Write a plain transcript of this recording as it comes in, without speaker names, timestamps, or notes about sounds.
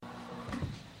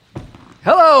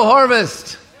Hello,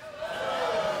 Harvest.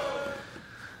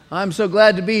 I'm so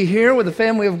glad to be here with the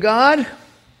family of God. 1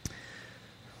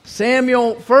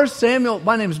 Samuel,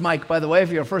 my name is Mike, by the way, if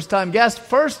you're a first-time guest.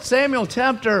 1 Samuel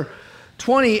chapter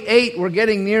 28, we're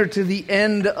getting near to the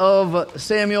end of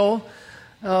Samuel.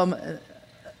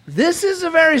 This is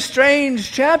a very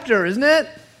strange chapter, isn't it?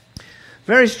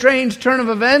 Very strange turn of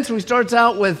events. We starts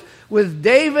out with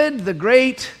David, the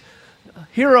great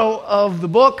hero of the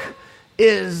book,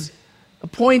 is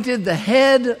appointed the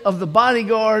head of the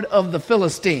bodyguard of the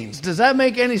Philistines. Does that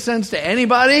make any sense to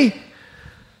anybody?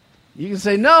 You can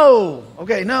say no.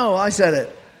 Okay, no, I said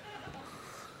it.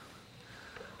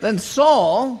 Then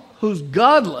Saul, who's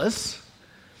godless,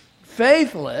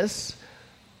 faithless,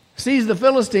 sees the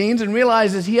Philistines and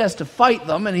realizes he has to fight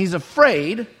them, and he's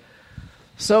afraid.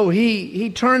 So he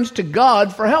turns to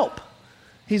God for help.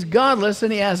 He's godless,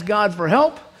 and he asks God for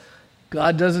help.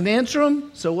 God doesn't answer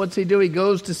him, so what's he do? He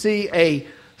goes to see a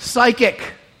psychic,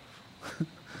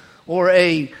 or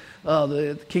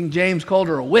the King James called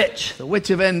her a witch, the witch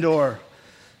of Endor.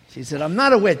 She said, "I'm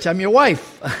not a witch, I'm your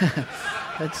wife."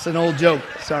 That's an old joke,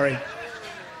 sorry.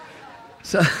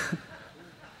 So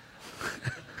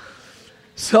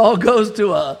Saul goes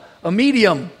to a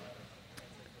medium.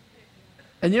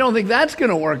 And you don't think that's going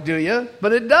to work, do you?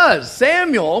 But it does.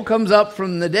 Samuel comes up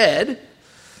from the dead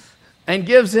and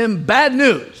gives him bad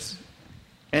news.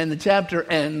 And the chapter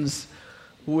ends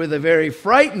with a very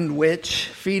frightened witch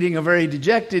feeding a very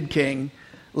dejected king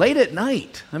late at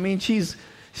night. I mean, she's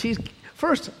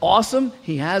first awesome.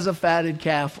 He has a fatted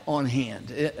calf on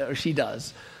hand, or she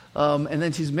does. And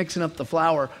then she's mixing up the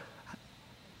flour.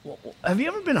 Have you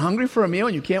ever been hungry for a meal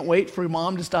and you can't wait for your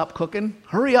mom to stop cooking?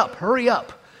 Hurry up, hurry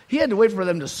up. He had to wait for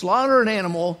them to slaughter an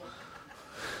animal.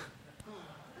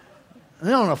 And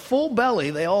then on a full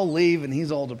belly, they all leave, and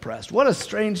he's all depressed. What a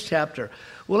strange chapter.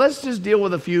 Well, let's just deal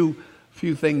with a few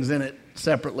things in it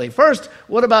separately. First,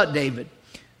 what about David?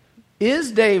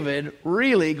 Is David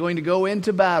really going to go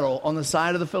into battle on the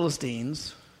side of the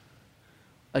Philistines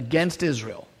against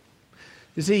Israel?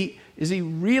 Is he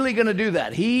really going to do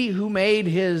that? He who made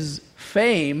his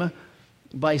fame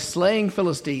by slaying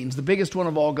Philistines, the biggest one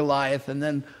of all, Goliath, and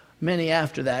then many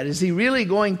after that, is he really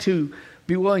going to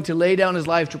be willing to lay down his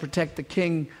life to protect the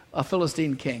king, a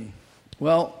Philistine king?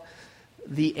 Well,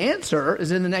 the answer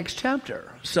is in the next chapter.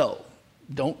 So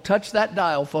don't touch that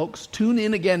dial, folks. Tune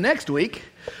in again next week,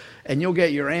 and you'll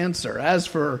get your answer. As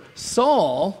for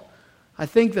Saul, I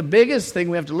think the biggest thing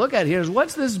we have to look at here is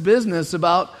what's this business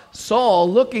about Saul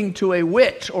looking to a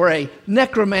witch or a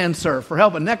necromancer for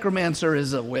help? A necromancer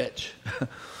is a witch.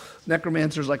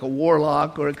 Necromancer is like a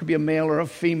warlock, or it could be a male or a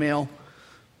female.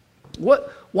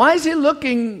 Why is he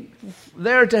looking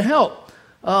there to help?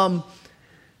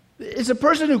 It's a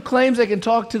person who claims they can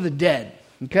talk to the dead.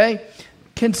 Okay?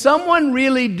 Can someone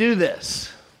really do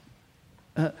this?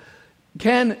 I'm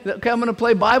going to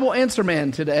play Bible Answer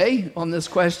Man today on this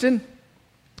question.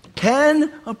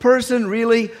 Can a person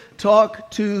really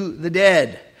talk to the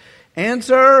dead?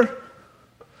 Answer,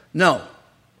 no.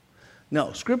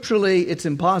 No, scripturally it's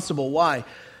impossible. Why?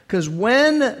 Because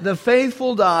when the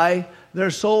faithful die, their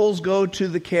souls go to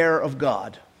the care of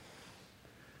God.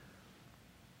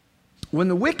 When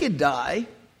the wicked die,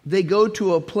 they go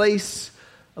to a place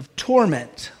of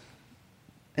torment.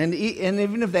 And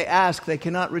even if they ask, they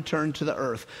cannot return to the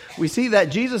earth. We see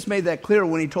that Jesus made that clear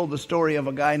when he told the story of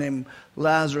a guy named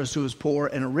Lazarus who was poor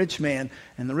and a rich man.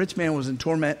 And the rich man was in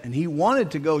torment and he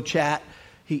wanted to go chat.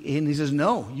 And he says,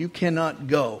 no, you cannot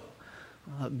go.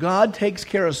 God takes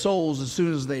care of souls as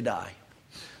soon as they die.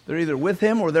 They're either with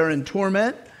him or they're in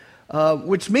torment,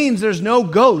 which means there's no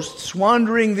ghosts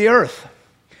wandering the earth.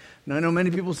 Now, I know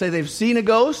many people say they've seen a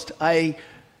ghost. I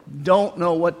don't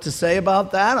know what to say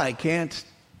about that. I can't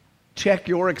check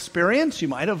your experience. You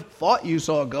might have thought you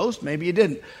saw a ghost. Maybe you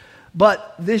didn't.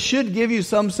 But this should give you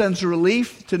some sense of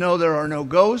relief to know there are no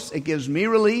ghosts. It gives me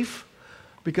relief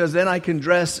because then I can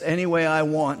dress any way I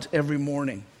want every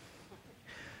morning.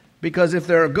 Because if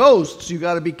there are ghosts, you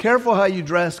got to be careful how you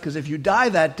dress, because if you die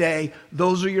that day,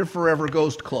 those are your forever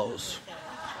ghost clothes.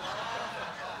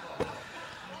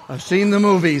 I've seen the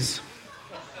movies.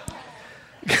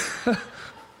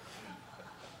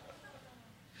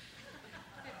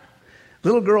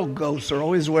 Little girl ghosts are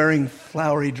always wearing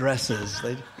flowery dresses.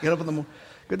 They get up in the morning.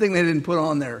 Good thing they didn't put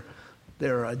on their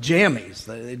jammies.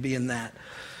 They'd be in that.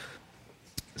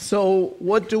 So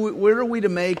what are we to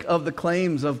make of the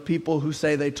claims of people who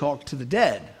say they talk to the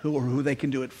dead, who they can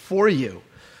do it for you?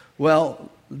 Well,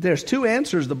 there's two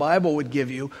answers the Bible would give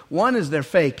you. One is they're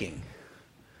faking,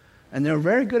 and they're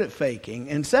very good at faking.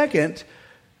 And second,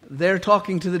 they're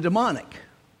talking to the demonic.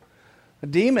 A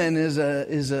demon is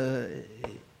a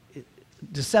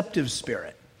deceptive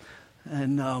spirit.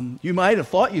 And you might have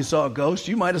thought you saw a ghost.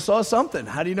 You might have saw something.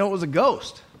 How do you know it was a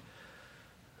ghost?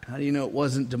 How do you know it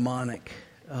wasn't demonic?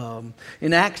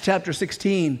 In Acts chapter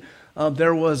 16,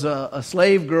 there was a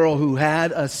slave girl who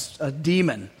had a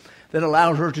demon that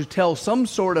allowed her to tell some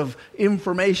sort of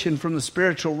information from the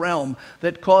spiritual realm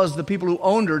that caused the people who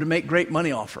owned her to make great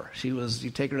money off her. You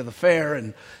take her to the fair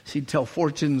and she'd tell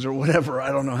fortunes or whatever.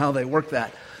 I don't know how they work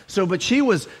that. But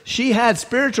she had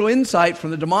spiritual insight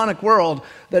from the demonic world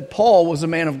that Paul was a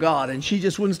man of God, and she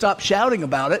just wouldn't stop shouting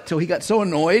about it till he got so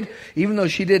annoyed, even though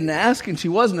she didn't ask and she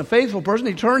wasn't a faithful person.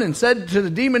 He turned and said to the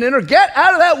demon in her, "Get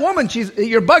out of that woman!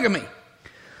 You're bugging me."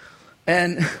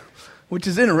 And which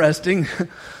is interesting.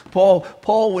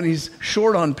 Paul, when he's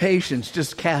short on patience,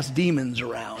 just casts demons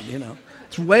around.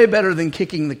 It's way better than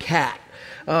kicking the cat.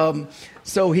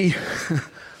 So he.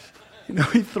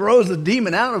 He throws the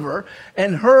demon out of her,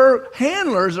 and her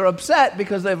handlers are upset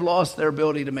because they've lost their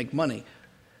ability to make money.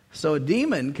 So a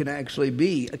demon can actually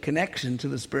be a connection to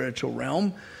the spiritual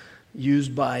realm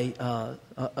used by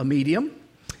a medium.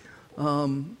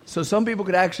 So some people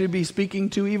could actually be speaking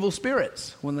to evil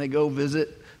spirits when they go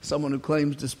visit someone who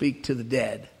claims to speak to the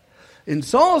dead. In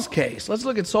Saul's case, let's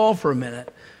look at Saul for a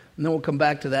minute, and then we'll come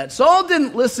back to that. Saul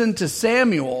didn't listen to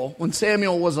Samuel when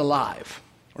Samuel was alive.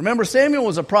 Remember, Samuel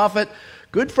was a prophet,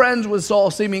 good friends with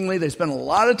Saul seemingly. They spent a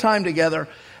lot of time together.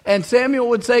 And Samuel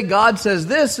would say, God says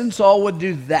this, and Saul would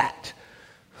do that.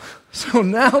 So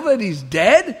now that he's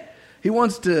dead, he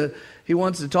wants to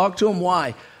talk to him.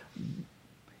 Why?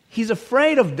 He's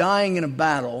afraid of dying in a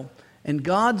battle, and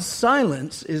God's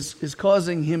silence is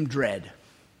causing him dread.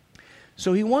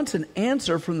 So he wants an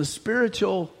answer from the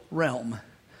spiritual realm,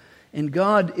 and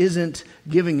God isn't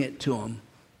giving it to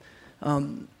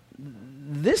him.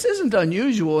 This isn't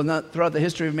unusual throughout the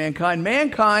history of mankind.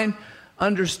 Mankind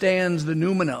understands the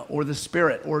noumena, or the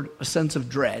spirit, or a sense of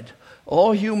dread.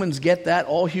 All humans get that.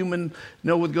 All humans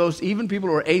know with ghosts. Even people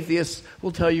who are atheists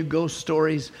will tell you ghost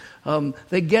stories.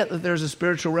 They get that there's a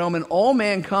spiritual realm, and all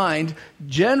mankind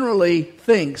generally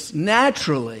thinks,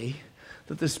 naturally,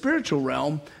 that the spiritual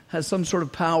realm has some sort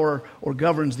of power or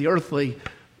governs the earthly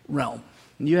realm.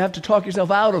 And you have to talk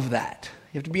yourself out of that.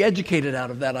 You have to be educated out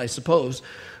of that, I suppose.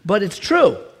 But it's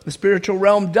true. The spiritual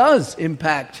realm does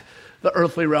impact the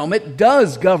earthly realm. It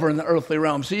does govern the earthly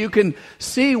realm. So you can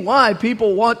see why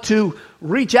people want to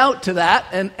reach out to that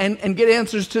and get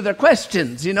answers to their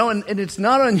questions, and it's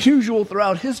not unusual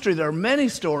throughout history. There are many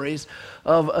stories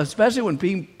of, especially when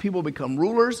people become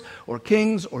rulers or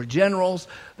kings or generals,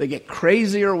 they get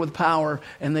crazier with power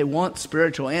and they want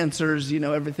spiritual answers,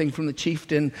 everything from the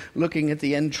chieftain looking at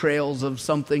the entrails of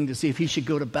something to see if he should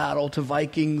go to battle, to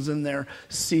Vikings and their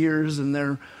seers and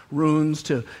their runes,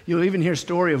 to, you'll even hear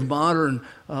story of modern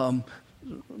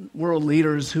world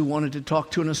leaders who wanted to talk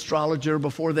to an astrologer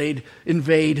before they'd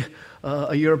invade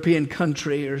a European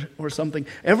country or something.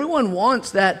 Everyone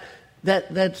wants that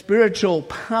spiritual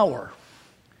power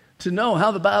to know how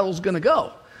the battle's going to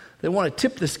go. They want to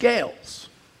tip the scales.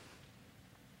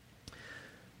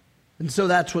 And so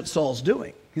that's what Saul's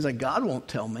doing. He's like, God won't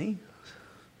tell me.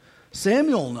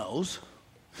 Samuel knows.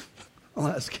 I'll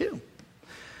ask him.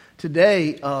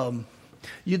 Today,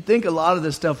 you'd think a lot of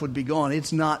this stuff would be gone.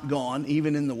 It's not gone,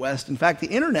 even in the West. In fact, the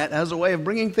internet has a way of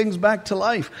bringing things back to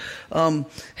life.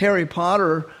 Harry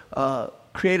Potter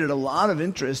created a lot of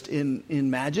interest in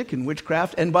magic and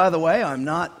witchcraft. And by the way, I'm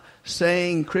not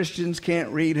saying Christians can't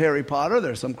read Harry Potter.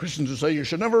 There are some Christians who say you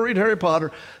should never read Harry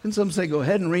Potter. And some say go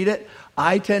ahead and read it.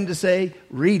 I tend to say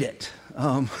read it.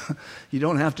 You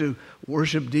don't have to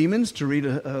worship demons to read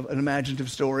an imaginative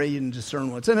story and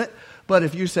discern what's in it. But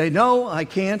if you say, no, I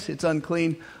can't, it's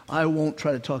unclean, I won't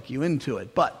try to talk you into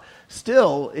it. But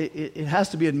still, it has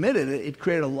to be admitted, it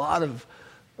created a lot of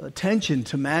attention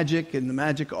to magic and the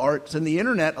magic arts. And the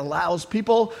internet allows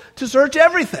people to search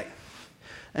everything.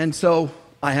 And so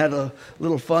I had a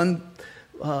little fun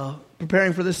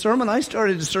preparing for this sermon. I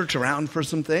started to search around for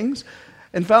some things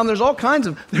and found there's all kinds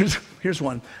of, here's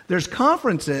one. There's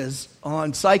conferences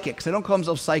on psychics. They don't call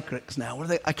themselves psychics now.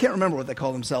 I can't remember what they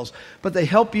call themselves, but they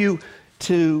help you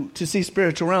to see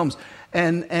spiritual realms.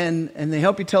 And they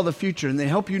help you tell the future, and they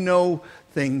help you know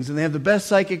things, and they have the best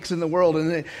psychics in the world.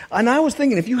 And I was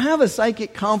thinking, if you have a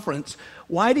psychic conference,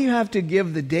 why do you have to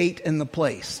give the date and the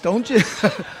place? Don't you?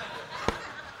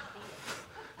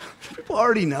 People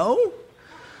already know.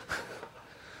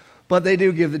 But they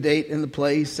do give the date and the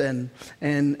place, and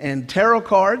tarot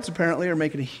cards apparently are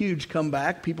making a huge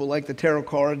comeback. People like the tarot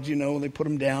cards, they put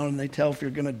them down and they tell if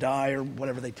you're going to die or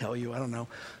whatever they tell you. I don't know.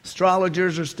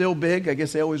 Astrologers are still big. I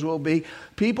guess they always will be.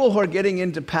 People who are getting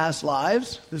into past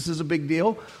lives, this is a big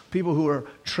deal. People who are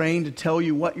trained to tell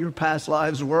you what your past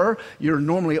lives were. You're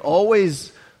normally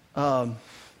always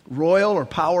royal or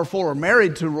powerful or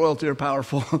married to royalty or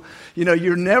powerful.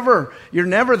 You're never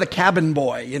the cabin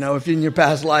boy, if in your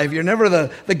past life. You're never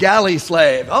the galley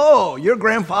slave. Oh, your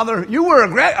grandfather, you were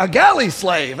a galley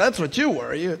slave. That's what you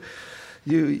were.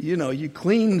 You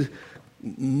cleaned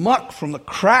muck from the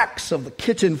cracks of the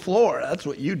kitchen floor. That's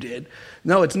what you did.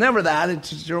 No, it's never that.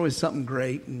 It's just always something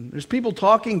great. And there's people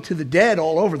talking to the dead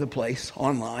all over the place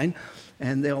online,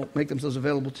 and they'll make themselves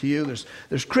available to you.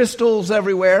 There's crystals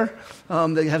everywhere.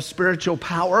 They have spiritual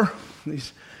power.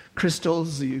 These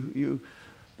crystals, you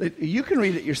can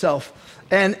read it yourself.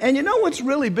 And what's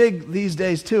really big these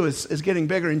days too is getting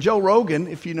bigger. And Joe Rogan,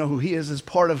 if you know who he is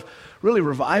part of really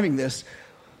reviving this.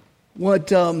 What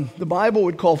the Bible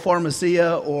would call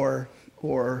pharmacia or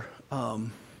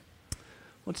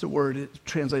what's the word it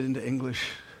translated into English?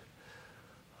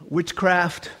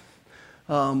 Witchcraft.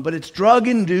 But it's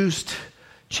drug-induced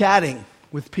chatting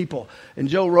with people. And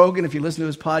Joe Rogan, if you listen to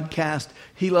his podcast,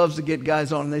 he loves to get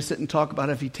guys on and they sit and talk about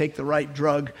if you take the right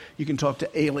drug, you can talk to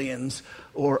aliens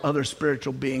or other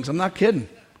spiritual beings. I'm not kidding.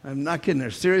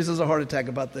 They're serious as a heart attack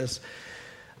about this.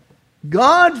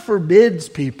 God forbids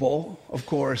people, of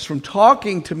course, from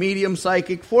talking to medium,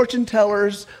 psychic, fortune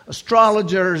tellers,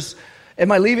 astrologers. Am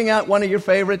I leaving out one of your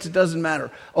favorites? It doesn't matter.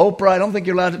 Oprah, I don't think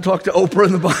you're allowed to talk to Oprah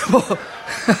in the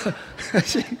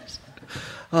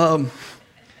Bible.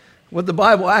 What the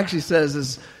Bible actually says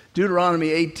is Deuteronomy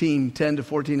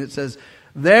 18:10-14. It says,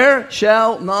 "There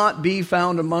shall not be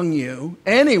found among you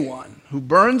anyone who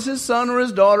burns his son or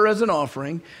his daughter as an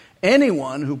offering,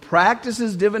 anyone who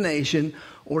practices divination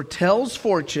or tells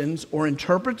fortunes or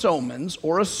interprets omens,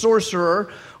 or a sorcerer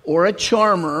or a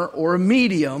charmer or a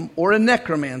medium or a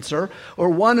necromancer, or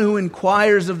one who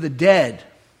inquires of the dead.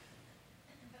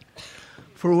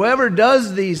 For whoever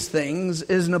does these things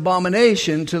is an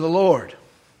abomination to the Lord.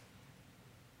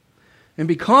 And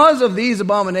because of these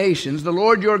abominations, the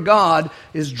Lord your God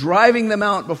is driving them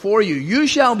out before you. You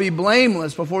shall be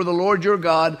blameless before the Lord your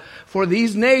God, for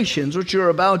these nations which you are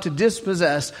about to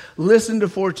dispossess listen to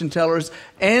fortune tellers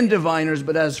and diviners,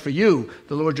 but as for you,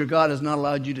 the Lord your God has not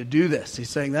allowed you to do this." He's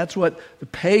saying that's what the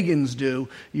pagans do.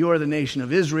 You are the nation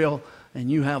of Israel, and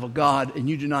you have a God, and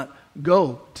you do not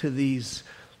go to these.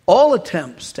 All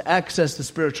attempts to access the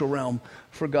spiritual realm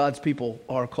for God's people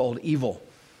are called evil.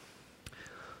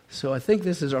 So I think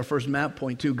this is our first map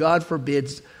point too. God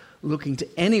forbids looking to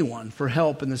anyone for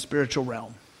help in the spiritual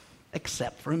realm,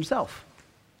 except for himself.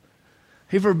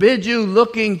 He forbids you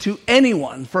looking to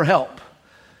anyone for help.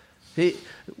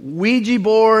 Ouija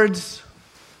boards,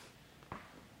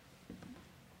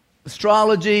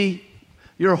 astrology,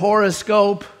 your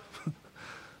horoscope.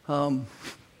 I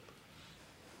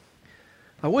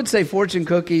would say fortune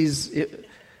cookies,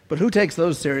 but who takes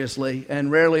those seriously?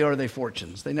 And rarely are they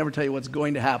fortunes. They never tell you what's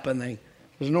going to happen.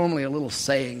 There's normally a little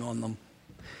saying on them.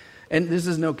 And this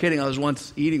is no kidding. I was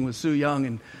once eating with Sue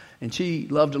Young, and she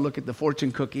loved to look at the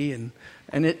fortune cookie. And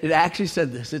it actually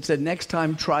said this. It said, "Next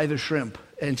time, try the shrimp."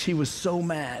 And she was so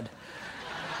mad.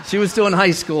 She was still in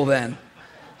high school then.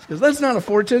 She goes, "That's not a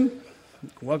fortune."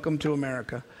 Welcome to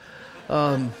America.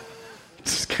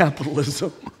 It's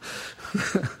capitalism.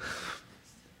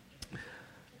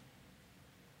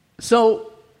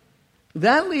 So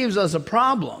that leaves us a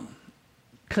problem,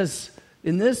 because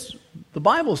in this, the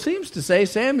Bible seems to say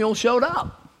Samuel showed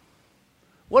up.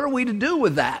 What are we to do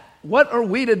with that? What are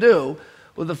we to do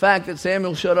with the fact that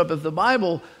Samuel showed up? If the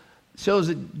Bible shows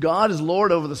that God is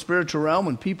Lord over the spiritual realm,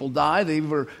 when people die, they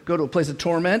either go to a place of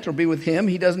torment or be with him.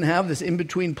 He doesn't have this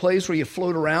in-between place where you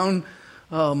float around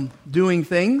doing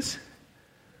things.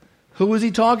 Who was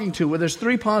he talking to? Well, there's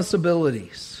three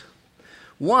possibilities.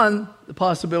 One, the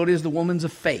possibility is the woman's a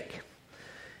fake.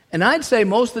 And I'd say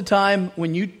most of the time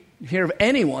when you hear of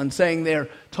anyone saying they're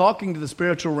talking to the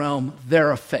spiritual realm, they're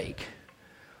a fake.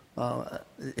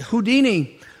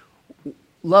 Houdini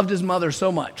loved his mother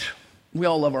so much. We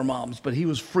all love our moms, but he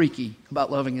was freaky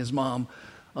about loving his mom,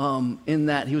 in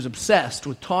that he was obsessed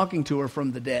with talking to her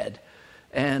from the dead.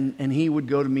 And he would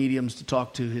go to mediums to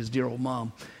talk to his dear old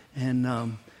mom.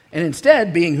 And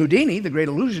instead, being Houdini, the great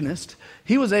illusionist,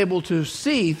 he was able to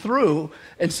see through,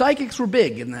 and psychics were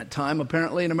big in that time.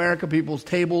 Apparently in America, people's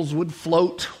tables would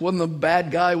float when the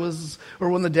bad guy was, or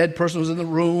when the dead person was in the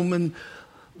room, and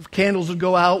candles would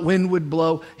go out, wind would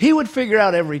blow. He would figure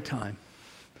out every time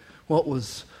what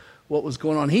was what was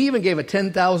going on. He even gave a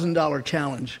 $10,000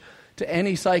 challenge to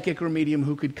any psychic or medium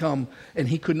who could come, and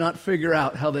he could not figure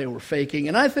out how they were faking.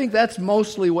 And I think that's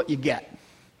mostly what you get.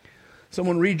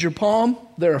 Someone reads your palm,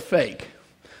 they're a fake.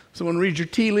 Someone reads your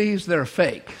tea leaves, they're a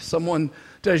fake. Someone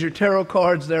does your tarot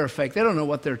cards, they're a fake. They don't know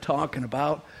what they're talking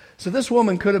about. So this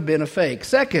woman could have been a fake.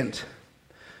 Second,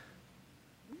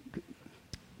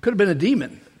 could have been a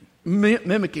demon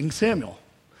mimicking Samuel.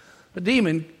 A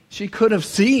demon, she could have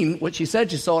seen what she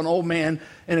said. She saw an old man,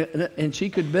 and she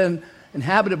could have been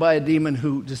inhabited by a demon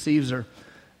who deceives her.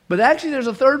 But actually there's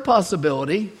a third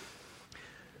possibility,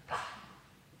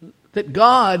 that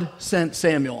God sent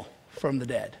Samuel from the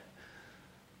dead.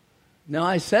 Now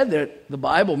I said that the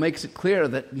Bible makes it clear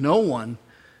that no one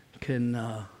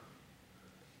can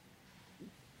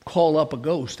call up a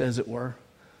ghost, as it were.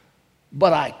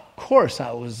 But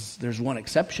there's one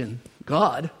exception,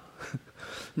 God.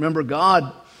 Remember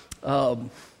God,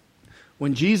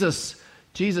 when Jesus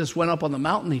went up on the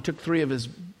mountain, he took 3 of his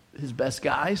best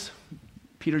guys,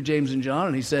 Peter, James, and John,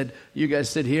 and he said, you guys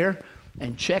sit here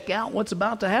and check out what's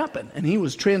about to happen. And he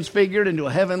was transfigured into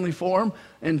a heavenly form,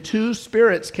 and 2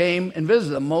 spirits came and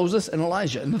visited him, Moses and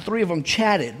Elijah, and the 3 of them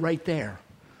chatted right there.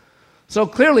 So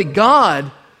clearly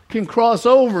God can cross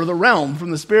over the realm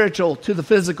from the spiritual to the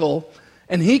physical,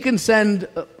 and he can send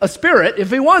a spirit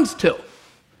if he wants to.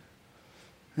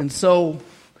 And so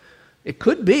it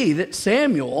could be that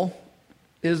Samuel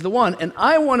is the one. And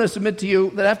I want to submit to you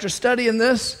that after studying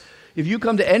this, if you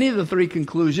come to any of the 3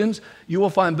 conclusions, you will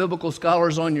find biblical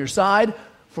scholars on your side.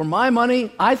 For my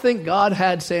money, I think God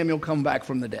had Samuel come back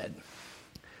from the dead.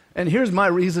 And here's my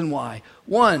reason why.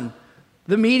 1,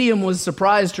 the medium was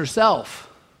surprised herself.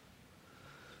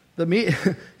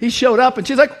 He showed up and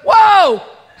she's like, whoa,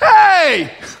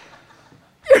 hey,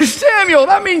 you're Samuel.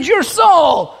 That means you're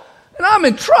Saul. And I'm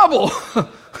in trouble.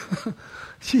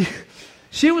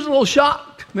 She was a little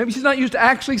shocked. Maybe she's not used to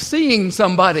actually seeing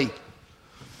somebody.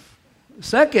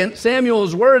 Second,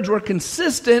 Samuel's words were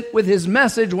consistent with his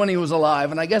message when he was alive.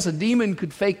 And I guess a demon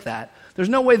could fake that. There's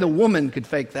no way the woman could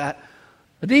fake that.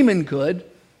 A demon could.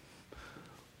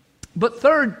 But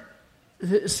third,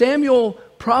 Samuel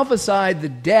prophesied the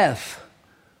death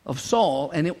of Saul,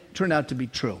 and it turned out to be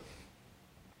true.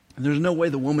 And there's no way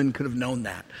the woman could have known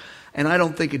that. And I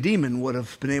don't think a demon would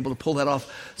have been able to pull that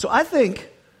off. So I think,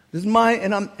 this is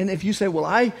and if you say, well,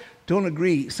 I don't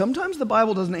agree, sometimes the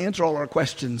Bible doesn't answer all our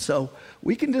questions, so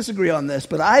we can disagree on this.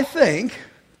 But I think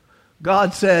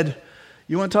God said,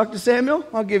 you want to talk to Samuel?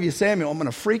 I'll give you Samuel. I'm going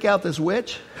to freak out this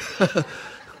witch,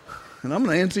 and I'm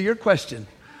going to answer your question.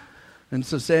 And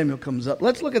so Samuel comes up.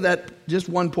 Let's look at that, just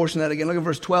one portion of that again. Look at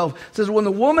verse 12. It says, when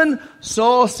the woman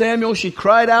saw Samuel, she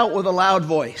cried out with a loud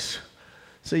voice.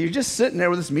 So you're just sitting there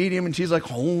with this medium, and she's like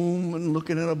home and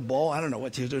looking at a ball. I don't know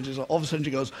what she's doing. Just all of a sudden she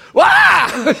goes,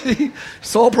 "Wah!"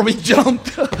 Saul probably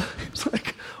jumped.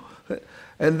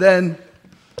 And then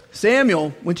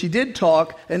Samuel, when she did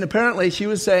talk, and apparently she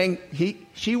was saying,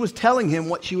 she was telling him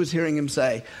what she was hearing him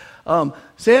say.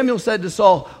 Samuel said to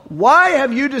Saul, why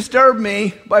have you disturbed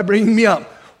me by bringing me up?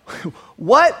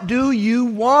 What do you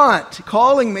want?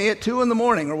 Calling me at 2 a.m.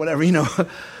 or whatever,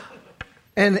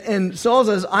 And Saul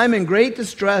says, I'm in great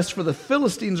distress, for the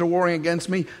Philistines are warring against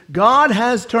me. God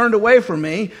has turned away from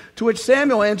me. To which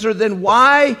Samuel answered, then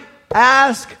why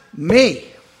ask me?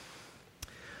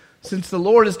 Since the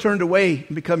Lord has turned away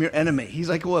and become your enemy. He's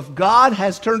like, well, if God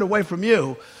has turned away from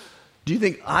you, do you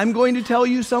think I'm going to tell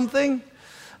you something?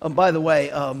 By the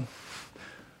way,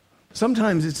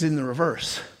 sometimes it's in the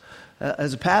reverse.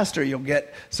 As a pastor, you'll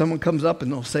get someone comes up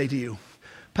and they'll say to you,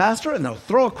 Pastor, and they'll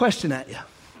throw a question at you.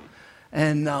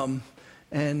 And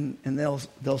they'll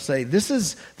say, this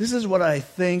is what I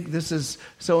think, this is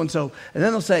so and so, and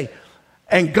then they'll say,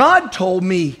 and God told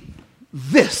me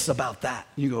this about that.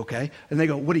 You go, okay, and they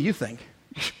go, what do you think?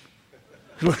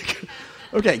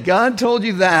 Okay, God told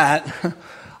you that.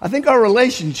 I think our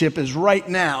relationship is right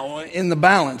now in the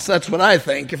balance. That's what I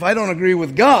think. If I don't agree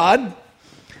with God,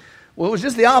 well, it was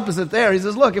just the opposite there. He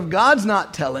says, look, if God's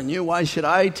not telling you, why should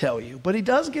I tell you? But he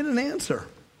does get an answer.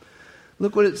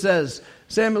 Look what it says.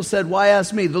 Samuel said, why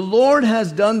ask me? The Lord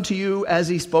has done to you as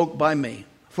he spoke by me.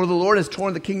 For the Lord has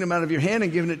torn the kingdom out of your hand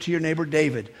and given it to your neighbor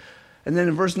David. And then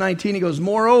in verse 19 he goes,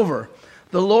 moreover,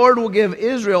 the Lord will give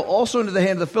Israel also into the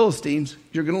hand of the Philistines.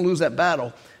 You're going to lose that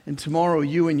battle. And tomorrow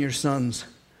you and your sons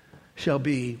shall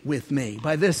be with me.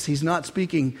 By this he's not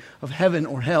speaking of heaven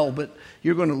or hell, but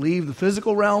you're going to leave the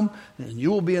physical realm and you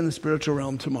will be in the spiritual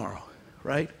realm tomorrow.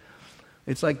 Right?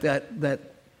 It's like that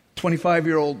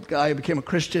 25-year-old guy who became a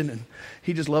Christian, and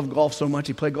he just loved golf so much,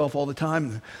 he played golf all the time.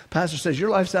 And the pastor says, your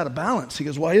life's out of balance. He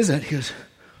goes, why is that? He goes,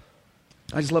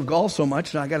 I just love golf so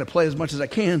much, and I got to play as much as I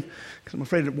can because I'm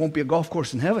afraid it won't be a golf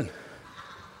course in heaven.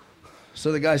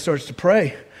 So the guy starts to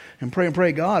pray and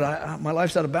pray. God, my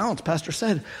life's out of balance. Pastor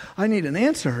said, I need an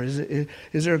answer.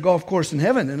 Is there a golf course in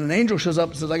heaven? And an angel shows up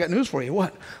and says, I got news for you.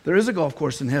 What? There is a golf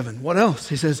course in heaven. What else?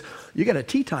 He says, you got a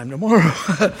tea time tomorrow.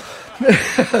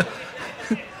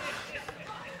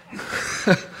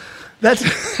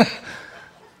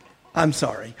 I'm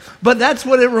sorry. But that's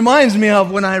what it reminds me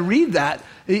of when I read that.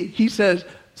 He says,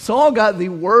 Saul got the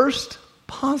worst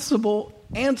possible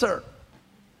answer.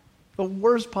 The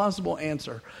worst possible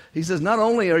answer. He says, not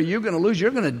only are you going to lose,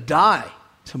 you're going to die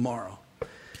tomorrow.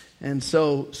 And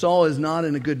so Saul is not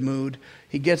in a good mood.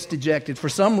 He gets dejected. For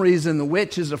some reason, the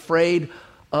witch is afraid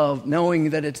of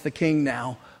knowing that it's the king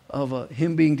now, of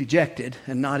him being dejected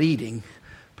and not eating,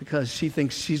 because she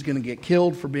thinks she's going to get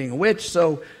killed for being a witch,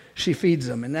 so she feeds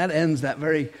him. And that ends that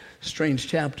very strange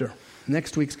chapter.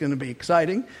 Next week's going to be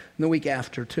exciting, and the week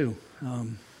after too.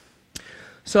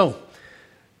 So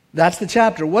that's the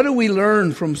chapter. What do we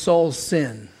learn from Saul's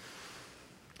sin?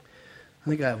 I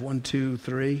think I have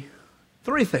 3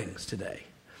 things today.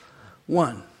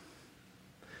 1,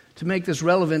 to make this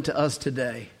relevant to us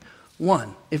today.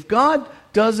 1, if God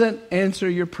doesn't answer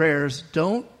your prayers,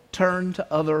 don't turn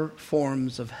to other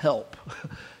forms of help.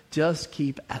 Just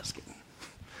keep asking.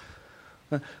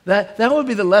 That would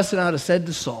be the lesson I would have said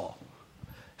to Saul.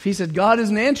 If he said, God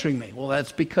isn't answering me, well,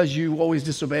 that's because you always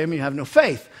disobey me, you have no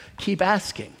faith. Keep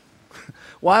asking.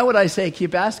 Why would I say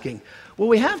keep asking? Well,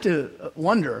 we have to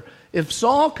wonder, if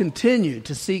Saul continued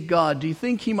to seek God, do you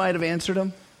think he might have answered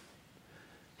him?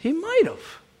 He might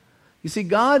have. You see,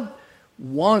 God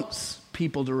wants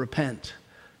people to repent.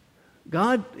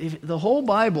 The whole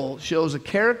Bible shows a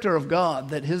character of God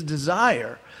that his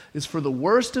desire is for the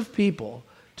worst of people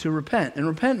to repent. And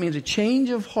repent means a change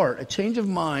of heart, a change of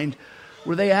mind,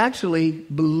 where they actually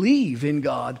believe in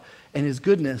God and his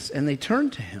goodness, and they turn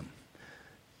to him.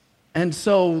 And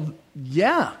so,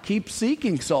 keep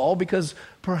seeking, Saul, because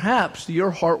perhaps your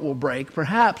heart will break,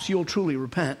 perhaps you'll truly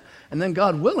repent, and then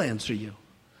God will answer you.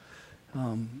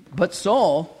 But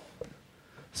Saul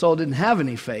didn't have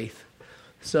any faith,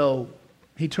 so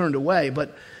he turned away.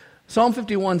 But Psalm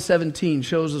 51:17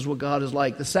 shows us what God is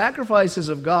like. The sacrifices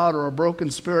of God are a broken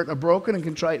spirit, a broken and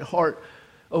contrite heart,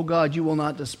 oh God, you will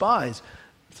not despise.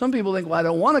 Some people think, well, I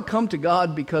don't want to come to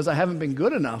God because I haven't been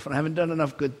good enough and I haven't done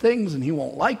enough good things and he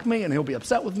won't like me and he'll be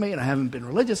upset with me and I haven't been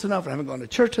religious enough and I haven't gone to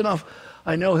church enough.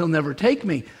 I know he'll never take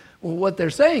me. Well, what they're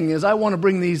saying is, I want to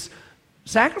bring these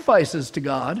sacrifices to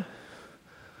God,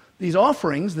 these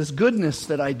offerings, this goodness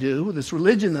that I do, this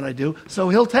religion that I do, so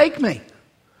he'll take me.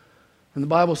 And the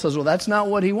Bible says, well, that's not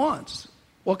what he wants.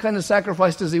 What kind of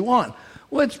sacrifice does he want?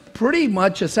 Well, it's pretty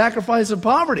much a sacrifice of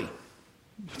poverty.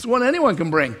 It's what anyone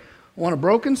can bring. I want a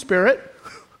broken spirit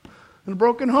and a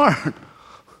broken heart.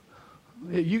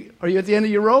 Are you at the end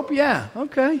of your rope? Yeah,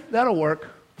 okay, that'll work.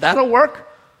 That'll work.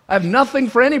 I have nothing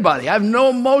for anybody. I have no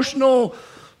emotional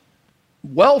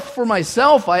wealth for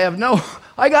myself. I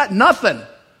got nothing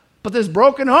but this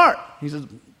broken heart. He says,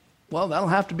 well, that'll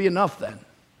have to be enough then.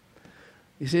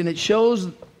 You see, and it shows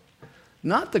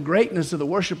not the greatness of the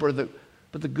worshiper,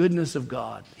 but the goodness of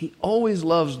God. He always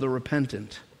loves the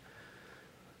repentant.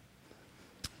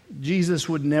 Jesus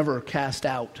would never cast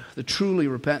out the truly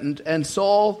repentant, and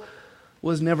Saul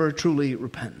was never truly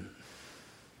repentant.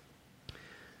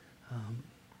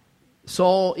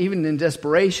 Saul, even in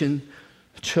desperation,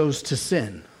 chose to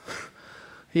sin.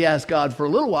 He asked God for a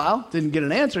little while, didn't get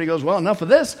an answer. He goes, well, enough of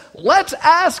this. Let's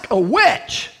ask a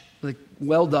witch. Like,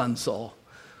 well done, Saul.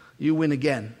 You win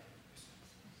again.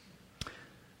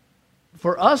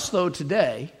 For us, though,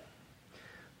 today,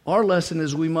 our lesson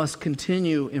is we must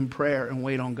continue in prayer and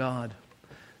wait on God.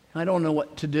 I don't know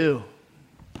what to do.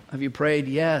 Have you prayed?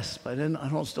 Yes, but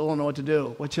I still don't know what to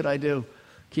do. What should I do?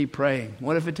 Keep praying.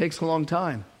 What if it takes a long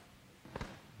time?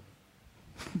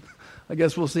 I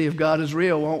guess we'll see if God is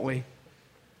real, won't we?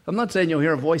 I'm not saying you'll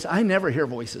hear a voice. I never hear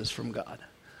voices from God.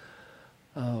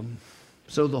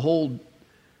 So the whole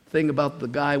thing about the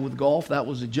guy with golf, that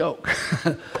was a joke.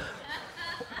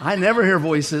 I never hear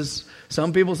voices.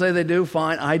 Some people say they do,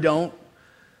 fine, I don't.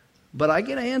 But I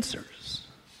get answers.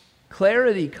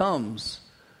 Clarity comes.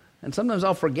 And sometimes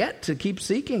I'll forget to keep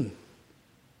seeking.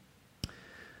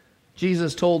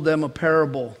 Jesus told them a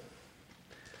parable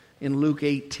in Luke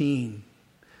 18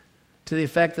 to the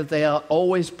effect that they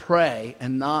always pray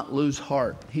and not lose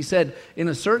heart. He said, in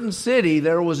a certain city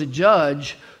there was a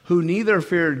judge who neither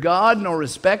feared God nor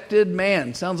respected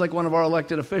man. Sounds like one of our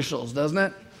elected officials, doesn't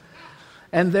it?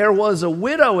 And there was a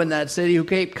widow in that city who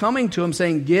kept coming to him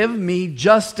saying, give me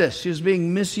justice. She was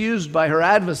being misused by her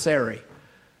adversary.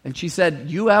 And she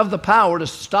said, you have the power to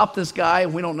stop this guy,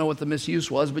 and we don't know what the misuse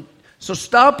was, but so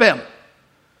stop him.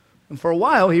 And for a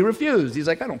while, he refused. He's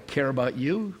like, I don't care about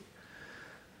you.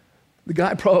 The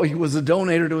guy probably was a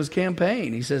donator to his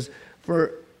campaign. He says,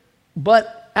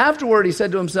 but afterward he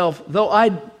said to himself, though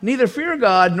I neither fear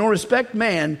God nor respect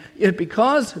man, yet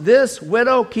because this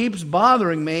widow keeps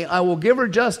bothering me, I will give her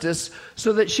justice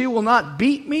so that she will not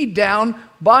beat me down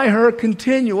by her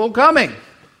continual coming.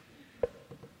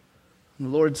 And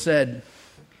the Lord said,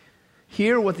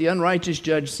 hear what the unrighteous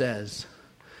judge says.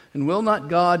 And will not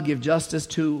God give justice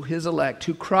to his elect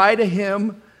who cry to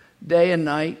him day and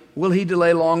night? Will he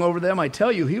delay long over them? I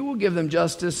tell you, he will give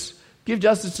justice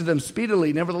to them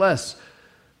speedily. Nevertheless,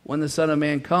 when the Son of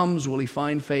Man comes, will he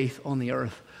find faith on the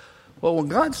earth? Well, when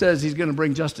God says he's going to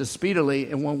bring justice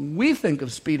speedily, and when we think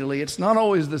of speedily, it's not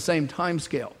always the same time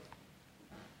scale.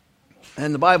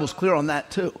 And the Bible's clear on that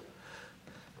too.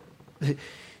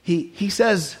 He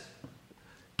says,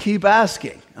 keep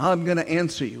asking. I'm going to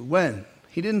answer you. When?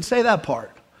 He didn't say that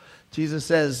part. Jesus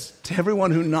says, to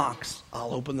everyone who knocks,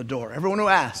 I'll open the door. Everyone who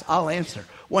asks, I'll answer.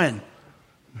 When?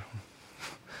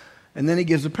 And then he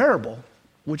gives a parable,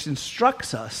 which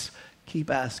instructs us, keep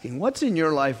asking. What's in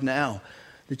your life now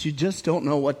that you just don't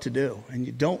know what to do, and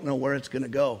you don't know where it's going to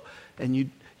go, and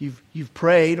you've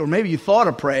prayed, or maybe you thought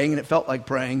of praying and it felt like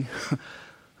praying.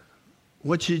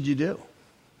 What should you do?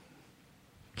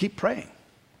 Keep praying.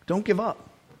 Don't give up.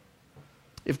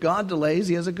 If God delays,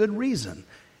 he has a good reason.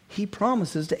 He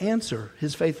promises to answer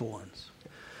his faithful ones.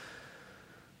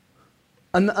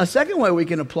 And a second way we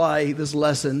can apply this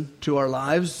lesson to our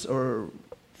lives, or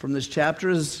from this chapter,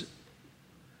 is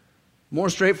more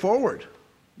straightforward.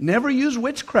 Never use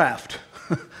witchcraft.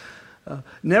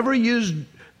 Never use...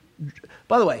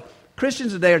 By the way,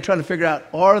 Christians today are trying to figure out,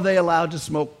 are they allowed to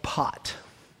smoke pot?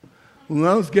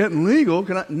 Well, it's getting legal.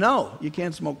 No, you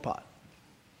can't smoke pot.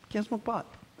 You can't smoke pot.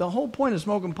 The whole point of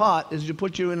smoking pot is to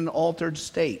put you in an altered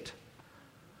state.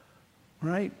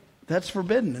 Right? That's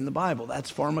forbidden in the Bible.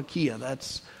 That's pharmakia.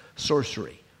 That's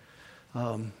sorcery.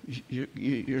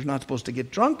 You're not supposed to get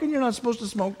drunk, and you're not supposed to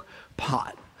smoke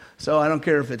pot. So I don't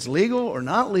care if it's legal or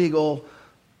not legal,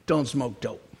 don't smoke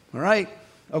dope. All right?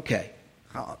 Okay.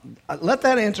 Let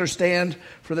that answer stand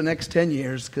for the next 10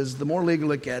 years, because the more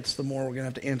legal it gets, the more we're going to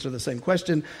have to answer the same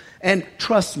question. And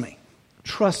trust me,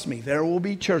 there will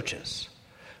be churches,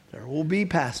 there will be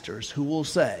pastors who will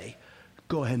say,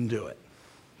 go ahead and do it.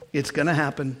 It's going to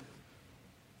happen.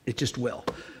 It just will.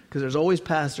 Because there's always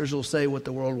pastors who will say what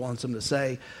the world wants them to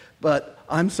say. But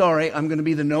I'm sorry, I'm going to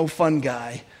be the no fun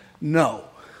guy. No,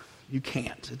 you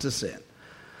can't. It's a sin.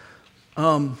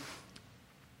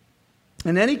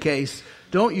 In any case,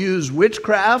 don't use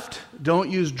witchcraft.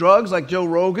 Don't use drugs like Joe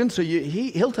Rogan. So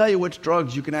he'll tell you which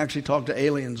drugs you can actually talk to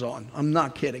aliens on. I'm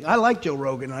not kidding. I like Joe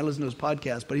Rogan. I listen to his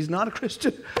podcast, but he's not a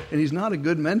Christian and he's not a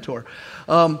good mentor.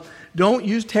 Don't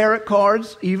use tarot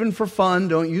cards, even for fun.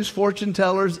 Don't use fortune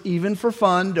tellers, even for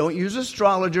fun. Don't use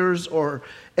astrologers or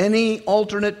any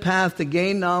alternate path to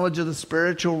gain knowledge of the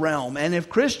spiritual realm. And if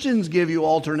Christians give you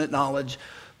alternate knowledge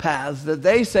paths that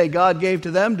they say God gave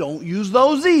to them, don't use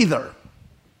those either.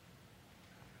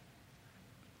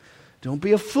 Don't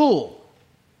be a fool.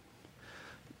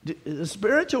 The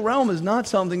spiritual realm is not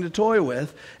something to toy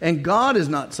with, and God is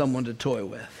not someone to toy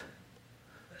with.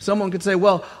 Someone could say,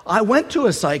 well, I went to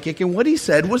a psychic and what he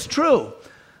said was true.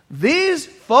 These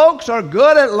folks are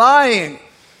good at lying.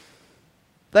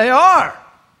 They are.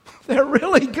 They're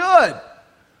really good.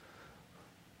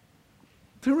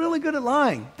 They're really good at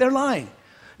lying. They're lying.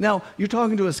 Now, you're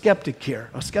talking to a skeptic here,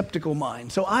 a skeptical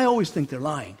mind, so I always think they're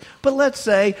lying. But let's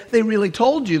say they really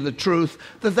told you the truth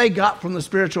that they got from the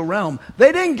spiritual realm.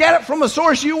 They didn't get it from a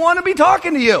source you want to be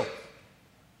talking to you.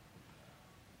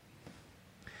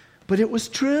 But it was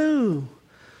true.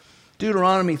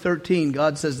 Deuteronomy 13,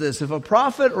 God says this, if a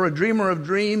prophet or a dreamer of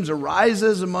dreams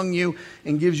arises among you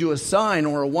and gives you a sign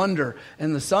or a wonder,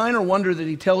 and the sign or wonder that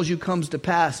he tells you comes to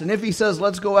pass, and if he says,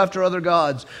 let's go after other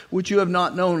gods, which you have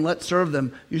not known, let's serve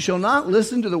them, you shall not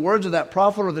listen to the words of that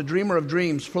prophet or the dreamer of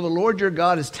dreams, for the Lord your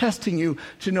God is testing you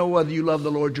to know whether you love the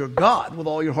Lord your God with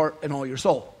all your heart and all your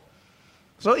soul.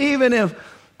 So even if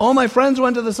all my friends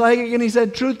went to the psychic and he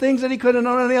said true things that he couldn't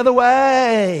have known any other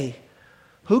way,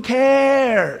 who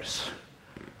cares?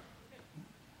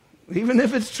 Even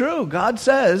if it's true, God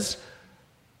says,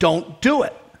 don't do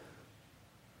it.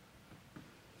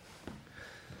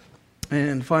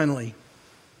 And finally,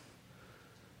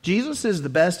 Jesus is the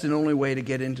best and only way to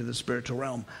get into the spiritual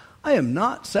realm. I am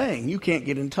not saying you can't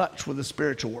get in touch with the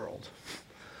spiritual world.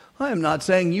 I am not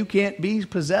saying you can't be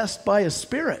possessed by a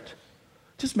spirit.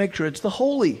 Just make sure it's the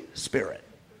Holy Spirit.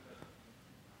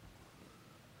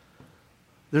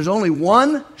 There's only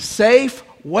one safe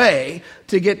way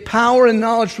to get power and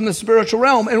knowledge from the spiritual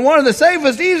realm. And one of the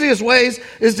safest, easiest ways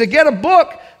is to get a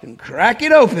book and crack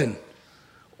it open.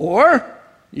 Or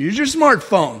use your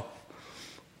smartphone.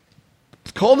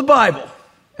 It's called the Bible.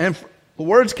 And the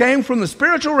words came from the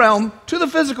spiritual realm to the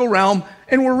physical realm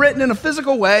and were written in a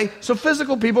physical way so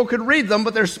physical people could read them,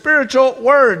 but they're spiritual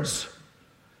words.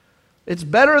 It's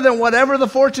better than whatever the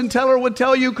fortune teller would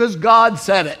tell you because God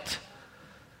said it.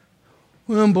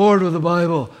 Well, I'm bored with the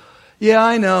Bible. Yeah,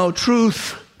 I know.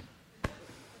 Truth.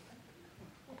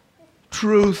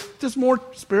 Truth. Just more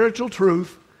spiritual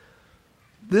truth.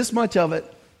 This much of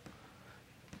it.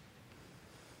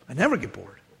 I never get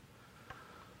bored.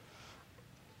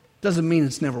 Doesn't mean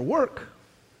it's never work,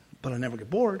 but I never get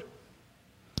bored.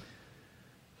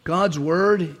 God's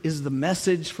Word is the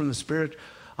message from the Spirit.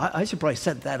 I should probably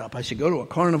set that up. I should go to a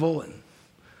carnival and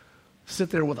sit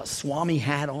there with a Swami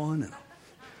hat on and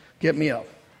get me a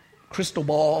crystal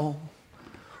ball.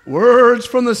 Words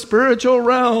from the spiritual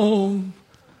realm.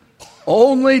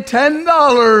 Only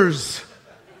 $10.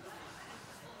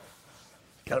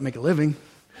 Got to make a living.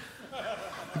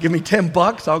 Give me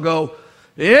 $10, I'll go,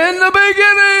 in the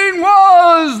beginning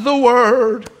was the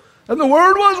Word, and the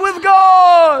Word was with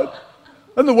God,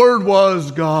 and the Word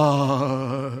was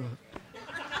God.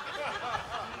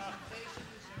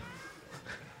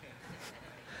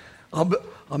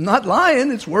 I'm not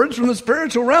lying. It's words from the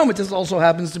spiritual realm. It just also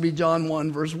happens to be John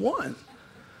 1, verse 1.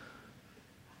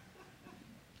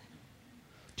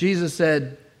 Jesus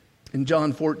said in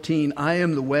John 14, I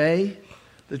am the way,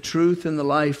 the truth, and the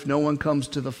life. No one comes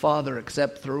to the Father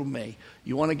except through me.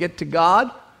 You want to get to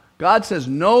God? God says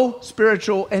no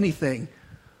spiritual anything.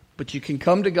 But you can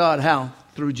come to God how?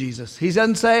 Through Jesus. He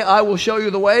doesn't say, I will show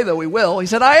you the way, though he will. He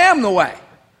said, I am the way.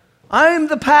 I am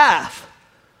the path.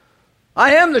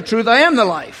 I am the truth. I am the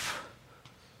life.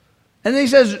 And then he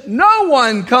says, no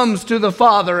one comes to the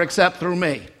Father except through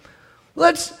me.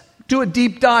 Let's do a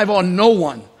deep dive on no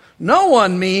one. No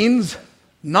one means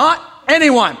not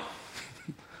anyone.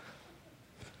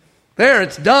 There,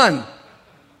 it's done.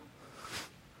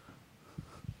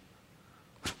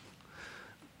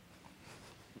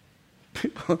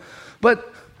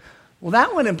 But, well,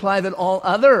 that would imply that all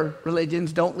other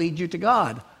religions don't lead you to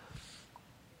God.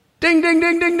 Ding, ding,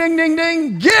 ding, ding, ding, ding,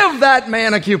 ding. Give that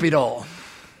man a Cupid doll.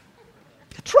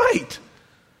 That's right.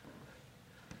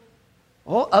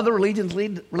 All other religions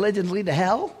lead to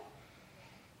hell?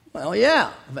 Well,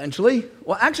 yeah, eventually.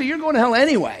 Well, actually, you're going to hell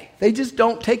anyway. They just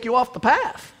don't take you off the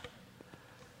path.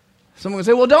 Someone would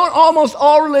say, well, don't almost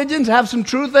all religions have some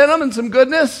truth in them and some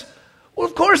goodness? Well,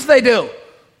 of course they do.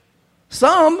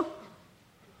 Some.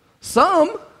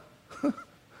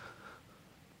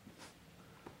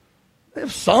 They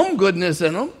have some goodness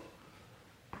in them.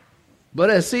 But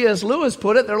as C.S. Lewis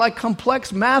put it, they're like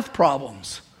complex math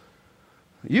problems.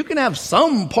 You can have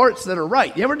some parts that are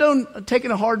right. You ever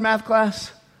taken a hard math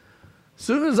class? As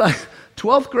soon as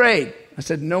 12th grade, I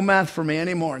said, no math for me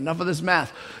anymore. Enough of this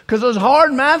math. Because those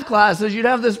hard math classes, you'd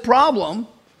have this problem,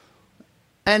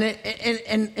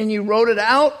 and you wrote it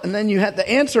out, and then you had the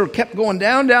answer kept going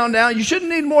down, down, down. You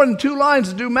shouldn't need more than 2 lines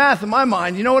to do math in my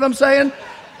mind. You know what I'm saying?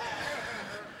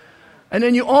 And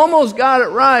then you almost got it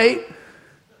right,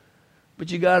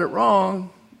 but you got it wrong.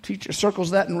 Teacher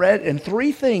circles that in red, and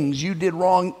 3 things you did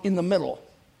wrong in the middle.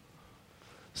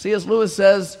 C.S. Lewis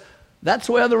says that's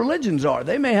the way other religions are.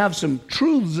 They may have some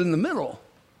truths in the middle,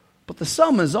 but the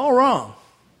sum is all wrong.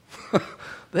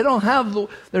 They don't have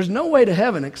there's no way to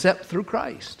heaven except through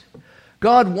Christ.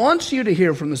 God wants you to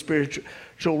hear from the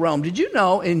spiritual realm. Did you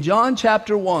know in John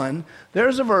chapter 1,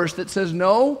 there's a verse that says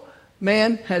no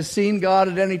man has seen God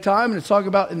at any time, and it's talking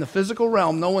about in the physical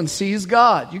realm, no one sees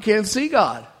God. You can't see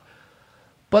God.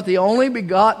 But the only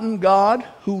begotten God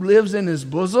who lives in his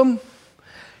bosom,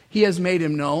 he has made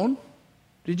him known.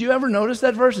 Did you ever notice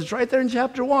that verse? It's right there in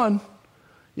chapter 1.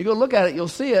 You go look at it, you'll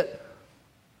see it.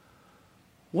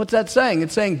 What's that saying?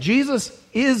 It's saying Jesus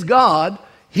is God.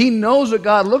 He knows what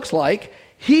God looks like.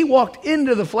 He walked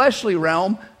into the fleshly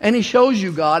realm, and he shows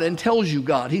you God and tells you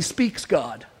God. He speaks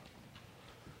God.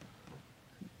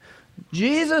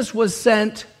 Jesus was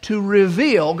sent to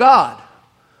reveal God.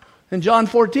 In John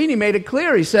 14, he made it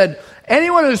clear. He said,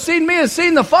 anyone who's seen me has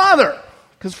seen the Father.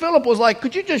 Because Philip was like,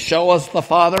 could you just show us the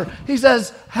Father? He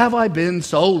says, have I been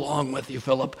so long with you,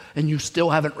 Philip, and you still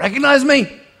haven't recognized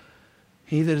me?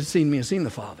 He that has seen me has seen the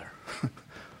Father.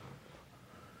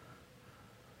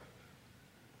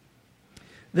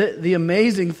 The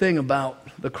amazing thing about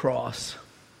the cross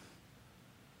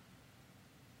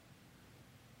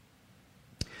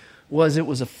was it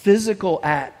was a physical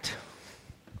act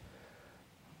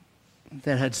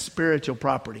that had spiritual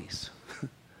properties.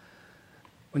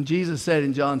 When Jesus said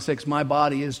in John 6, my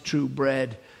body is true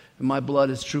bread and my blood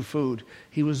is true food,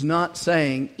 he was not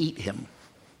saying eat him,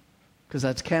 because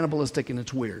that's cannibalistic and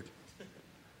it's weird.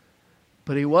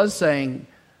 But he was saying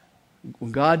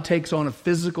when God takes on a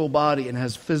physical body and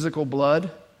has physical blood,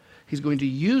 he's going to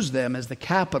use them as the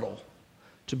capital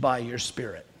to buy your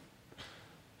spirit.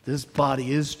 This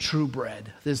body is true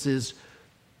bread. This is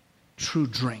true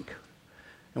drink.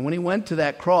 And when he went to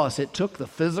that cross, it took the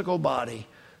physical body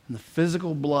and the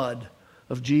physical blood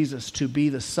of Jesus to be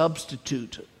the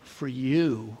substitute for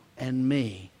you and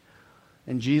me.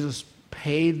 And Jesus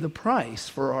paid the price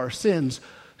for our sins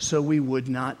so we would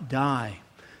not die.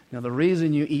 Now, the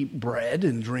reason you eat bread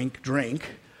and drink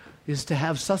is to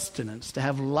have sustenance, to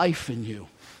have life in you.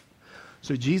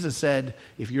 So Jesus said,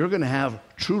 if you're going to have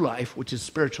true life, which is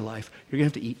spiritual life, you're going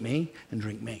to have to eat me and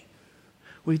drink me.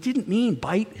 Well, he didn't mean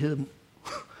bite him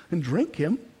and drink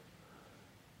him.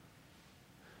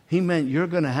 He meant you're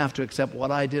going to have to accept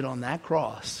what I did on that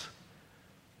cross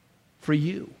for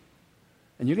you.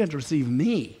 And you're going to have to receive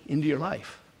me into your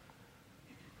life.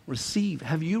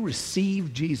 Have you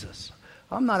received Jesus?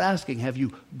 I'm not asking, have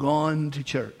you gone to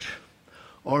church?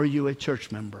 Are you a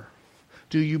church member?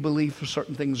 Do you believe for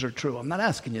certain things are true? I'm not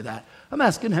asking you that. I'm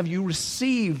asking, have you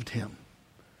received him?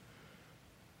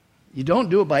 You don't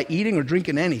do it by eating or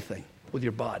drinking anything with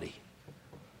your body.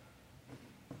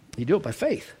 You do it by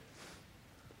faith.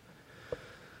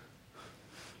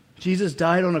 Jesus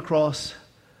died on a cross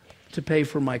to pay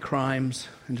for my crimes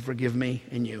and to forgive me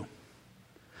and you.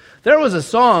 There was a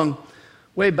song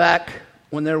way back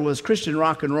when there was Christian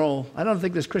rock and roll. I don't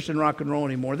think there's Christian rock and roll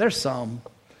anymore. There's some.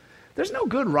 There's no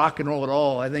good rock and roll at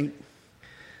all. I think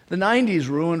the 90s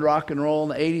ruined rock and roll.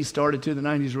 The 80s started to. The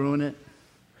 90s ruined it.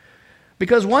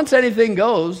 Because once anything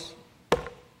goes,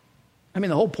 I mean,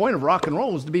 the whole point of rock and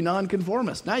roll was to be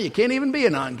nonconformist. Now you can't even be a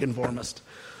nonconformist.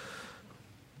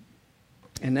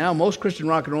 And now most Christian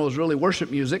rock and roll is really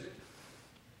worship music,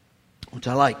 which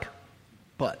I like.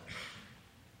 But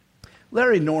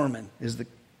Larry Norman is the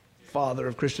father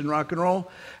of Christian rock and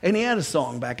roll, and he had a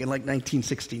song back in like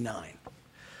 1969.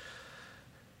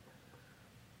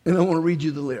 And I want to read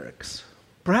you the lyrics.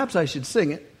 Perhaps I should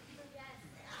sing it.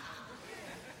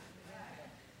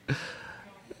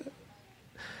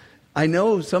 I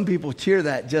know some people cheer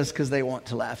that just because they want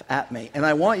to laugh at me. And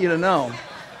I want you to know,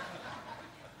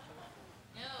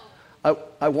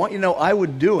 I want you to know I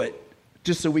would do it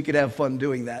just so we could have fun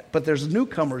doing that. But there's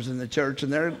newcomers in the church,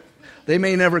 and they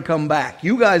may never come back.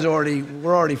 You guys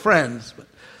we're already friends.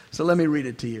 So let me read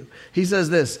it to you. He says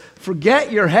this: forget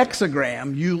your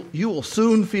hexagram, you will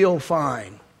soon feel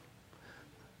fine.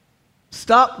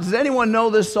 Stop. Does anyone know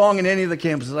this song in any of the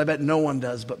campuses? I bet no one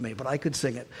does but me, but I could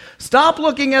sing it. Stop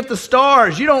looking at the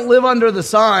stars. You don't live under the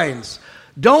signs.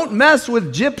 Don't mess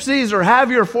with gypsies or have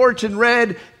your fortune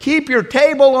read. Keep your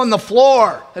table on the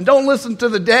floor and don't listen to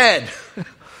the dead.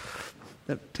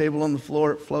 That table on the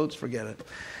floor, it floats, forget it.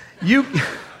 You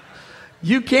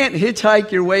can't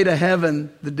hitchhike your way to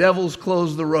heaven. The devil's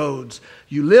closed the roads.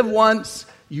 You live once,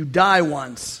 you die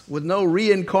once, with no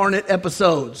reincarnate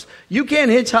episodes. You can't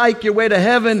hitchhike your way to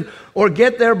heaven or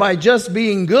get there by just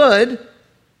being good.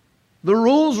 The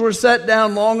rules were set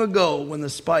down long ago when the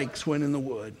spikes went in the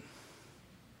wood.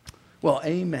 Well,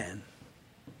 amen.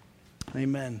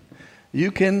 Amen.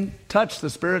 You can touch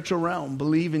the spiritual realm.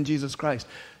 Believe in Jesus Christ.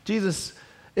 Jesus,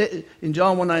 in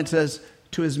John 1:9 says,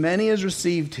 to as many as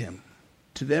received him,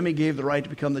 to them he gave the right to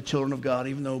become the children of God,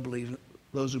 even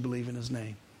those who believe in his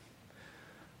name.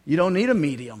 You don't need a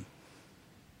medium.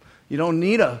 You don't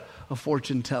need a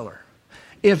fortune teller.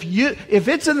 If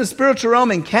it's in the spiritual realm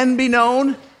and can be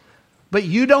known, but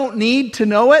you don't need to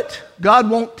know it, God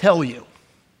won't tell you.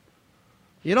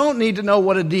 You don't need to know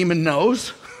what a demon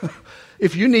knows.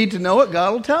 If you need to know it,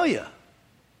 God will tell you.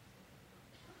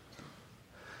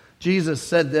 Jesus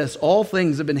said this: all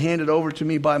things have been handed over to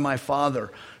me by my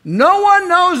Father. No one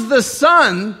knows the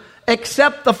Son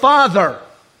except the Father.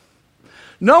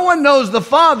 No one knows the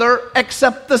Father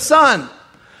except the Son.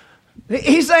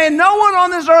 He's saying no one on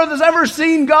this earth has ever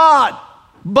seen God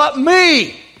but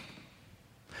me.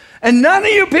 And none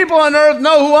of you people on earth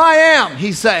know who I am,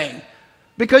 he's saying.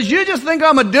 Because you just think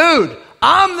I'm a dude.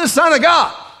 I'm the Son of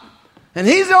God. And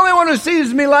he's the only one who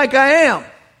sees me like I am.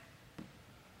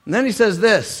 And then he says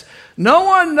this: no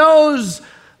one knows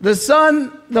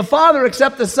the Father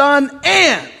except the Son,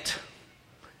 and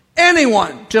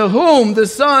anyone to whom the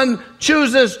Son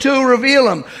chooses to reveal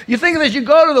him. You think that you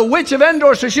go to the witch of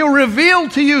Endor, so she'll reveal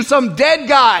to you some dead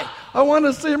guy. I want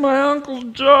to see my Uncle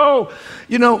Joe.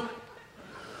 You know,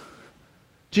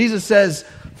 Jesus says,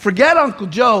 forget Uncle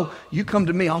Joe. You come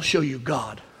to me, I'll show you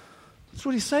God. That's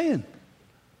what he's saying.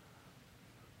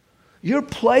 You're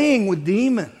playing with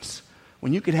demons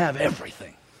when you could have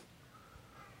everything.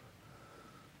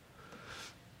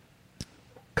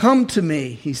 Come to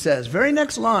me, he says. Very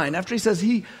next line, after he says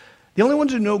the only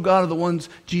ones who know God are the ones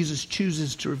Jesus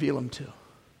chooses to reveal him to.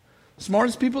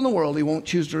 Smartest people in the world, he won't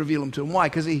choose to reveal him to them. Why?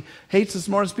 Because he hates the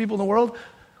smartest people in the world?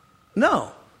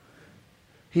 No.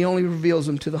 He only reveals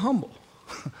them to the humble,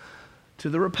 to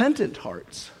the repentant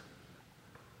hearts,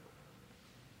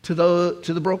 to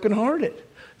the brokenhearted.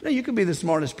 Now, you could be the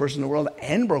smartest person in the world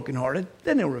and brokenhearted,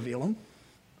 then he'll reveal them.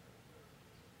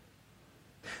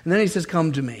 And then he says,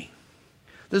 come to me.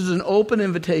 This is an open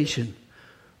invitation.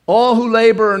 All who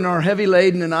labor and are heavy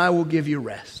laden, and I will give you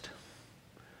rest.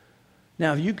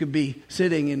 Now, if you could be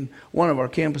sitting in one of our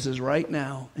campuses right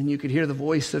now, and you could hear the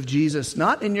voice of Jesus,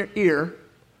 not in your ear,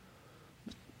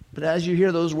 but as you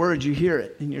hear those words, you hear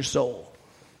it in your soul.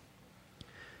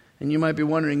 And you might be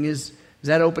wondering, is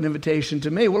that open invitation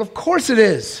to me? Well, of course it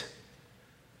is.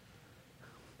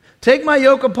 Take my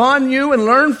yoke upon you and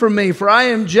learn from me, for I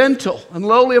am gentle and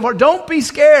lowly of heart. Don't be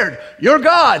scared. You're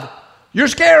God. You're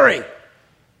scary.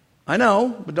 I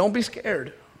know, but don't be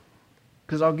scared,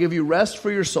 because I'll give you rest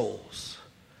for your souls.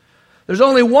 There's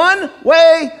only one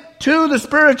way to the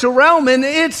spiritual realm, and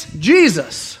it's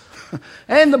Jesus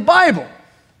and the Bible.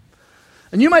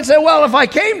 And you might say, well, if I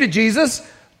came to Jesus,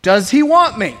 does he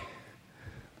want me?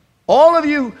 All of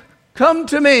you come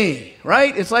to me,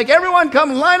 right? It's like everyone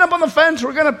come line up on the fence.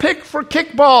 We're going to pick for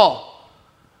kickball.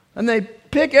 And they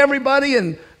pick everybody,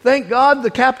 and thank God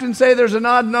the captain say there's an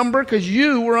odd number because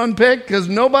you were unpicked because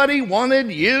nobody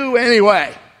wanted you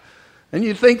anyway. And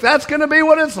you think that's going to be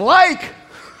what it's like.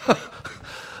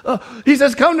 He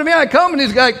says, come to me, I come. And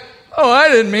he's like, oh, I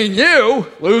didn't mean you,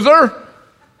 loser.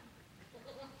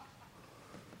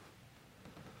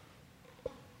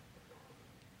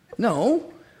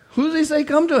 No. Who does he say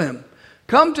come to him?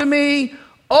 Come to me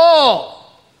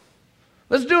all.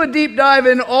 Let's do a deep dive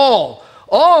in all.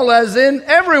 All as in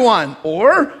everyone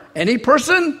or any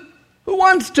person who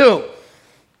wants to.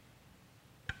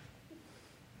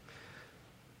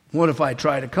 What if I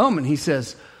try to come and he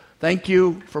says, thank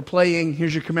you for playing.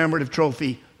 Here's your commemorative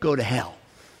trophy. Go to hell.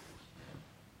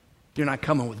 You're not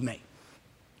coming with me.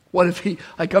 What if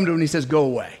I come to him and he says, go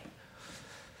away?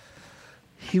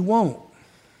 He won't.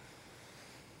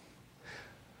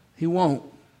 He won't.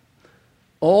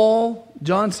 All,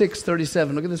 John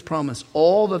 6:37, look at this promise.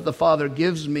 All that the Father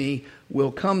gives me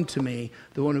will come to me.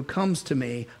 The one who comes to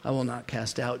me, I will not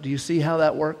cast out. Do you see how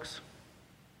that works?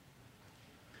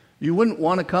 You wouldn't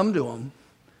want to come to him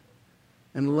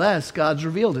unless God's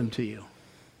revealed him to you.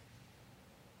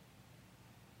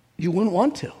 You wouldn't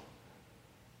want to.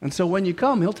 And so when you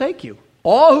come, he'll take you.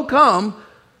 All who come,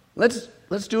 let's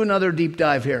do another deep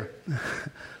dive here.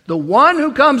 The one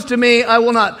who comes to me, I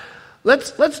will not.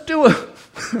 Let's do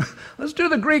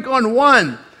the Greek on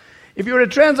one. If you were to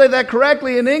translate that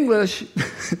correctly in English,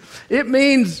 it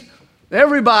means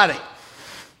everybody.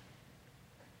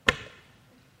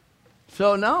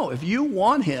 So no, if you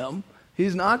want him,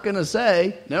 he's not going to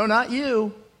say, no, not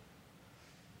you.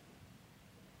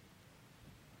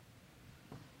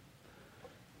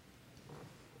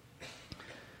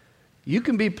 You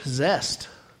can be possessed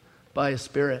by a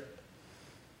spirit.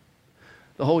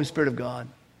 The Holy Spirit of God.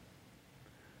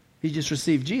 He just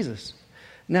received Jesus.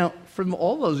 Now, from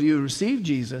all those of you who received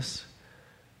Jesus,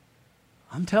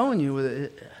 I'm telling you,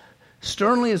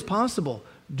 sternly as possible,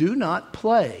 do not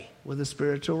play with the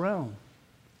spiritual realm.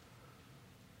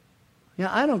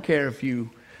 Yeah, I don't care if you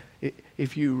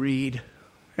read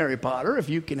Harry Potter, if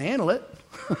you can handle it,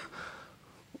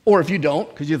 or if you don't,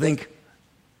 because you think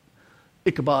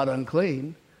Ichabod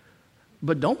unclean.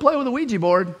 But don't play with a Ouija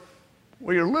board,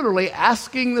 where you're literally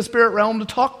asking the spirit realm to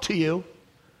talk to you.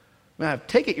 I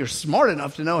take it you're smart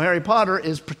enough to know Harry Potter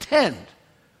is pretend.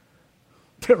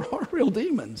 There are real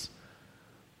demons.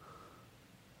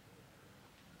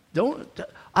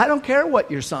 I don't care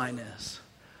what your sign is.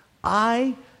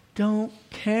 I don't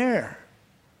care.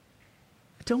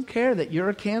 I don't care that you're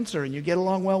a Cancer and you get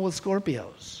along well with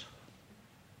Scorpios.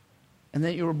 And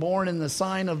that you were born in the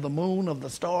sign of the moon, of the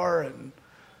star, and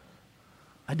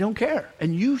I don't care.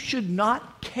 And you should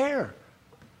not care.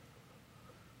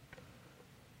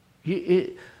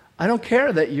 I don't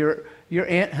care that your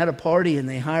aunt had a party and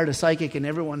they hired a psychic and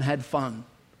everyone had fun.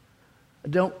 I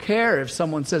don't care if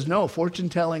someone says, no, fortune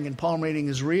telling and palm reading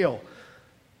is real.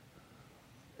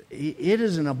 It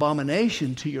is an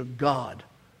abomination to your God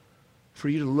for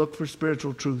you to look for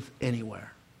spiritual truth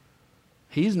anywhere.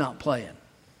 He's not playing.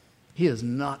 He is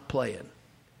not playing.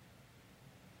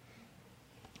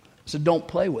 So don't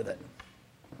play with it.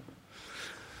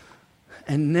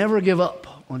 and never give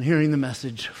up on hearing the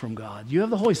message from God. You have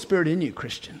the Holy Spirit in you,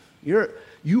 Christian.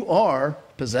 You are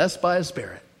possessed by a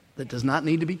spirit that does not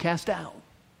need to be cast out.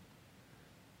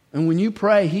 And when you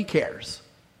pray, He cares.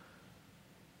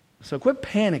 So quit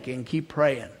panicking, keep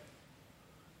praying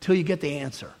till you get the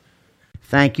answer.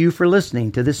 Thank you for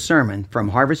listening to this sermon from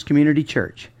Harvest Community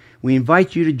Church. We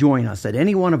invite you to join us at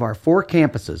any one of our 4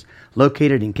 campuses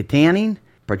located in Kittanning,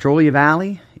 Petrolia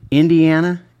Valley,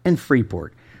 Indiana, and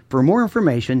Freeport. For more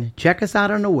information, check us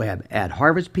out on the web at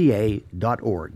harvestpa.org.